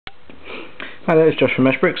Hi there, it's Josh from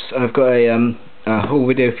Bricks. I've got a haul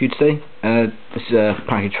video for you today. This is a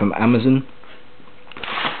package from Amazon.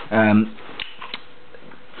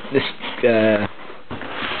 This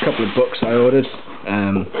couple of books I ordered.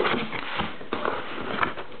 I'm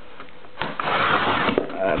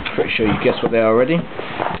pretty sure you guessed what they are already.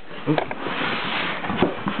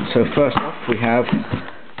 So first off, we have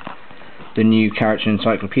the new character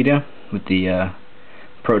encyclopedia with the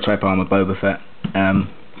prototype armor Boba Fett.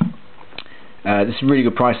 This is a really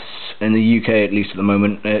good price in the UK, at least at the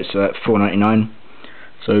moment. It's at $4.99.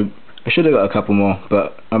 So I should have got a couple more,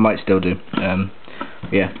 but I might still do.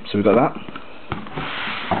 Yeah, so we've got that.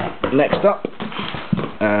 Next up,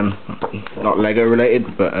 not Lego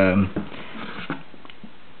related, but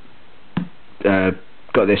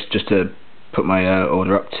got this just to put my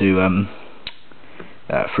order up to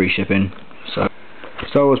free shipping. So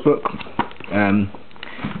Star Wars book.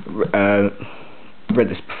 Read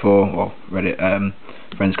this before, or read it,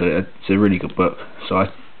 friends got it. It's a really good book, so I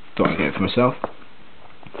thought I'd get it for myself.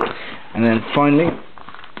 And then finally,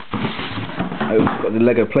 I've got the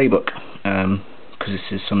Lego playbook, because this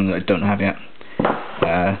is something that I don't have yet.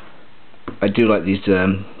 I do like these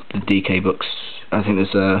the DK books. I think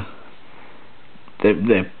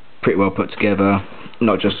they're pretty well put together,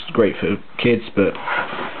 not just great for kids, but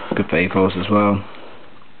good for A4s as well.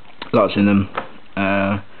 Lots in them.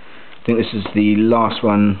 I think this is the last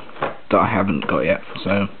one that I haven't got yet,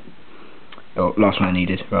 so, or last one I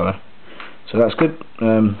needed rather. So that's good.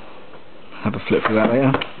 Have a flip through that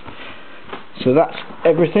later. So that's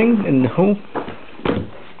everything in the haul.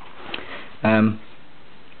 I'll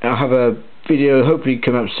have a video hopefully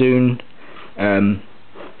come up soon.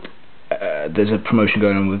 There's a promotion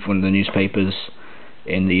going on with one of the newspapers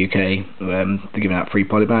in the UK. They're giving out free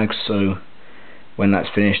polybags, so when that's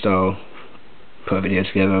finished I'll put a video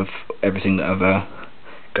together of everything that I've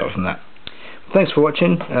got from that. Thanks for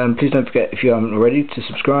watching. Please don't forget, if you haven't already, to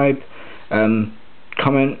subscribe,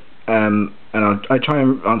 comment, and I'll try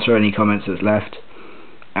and answer any comments that's left,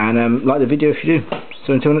 and like the video if you do.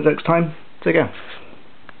 So until next time, take care.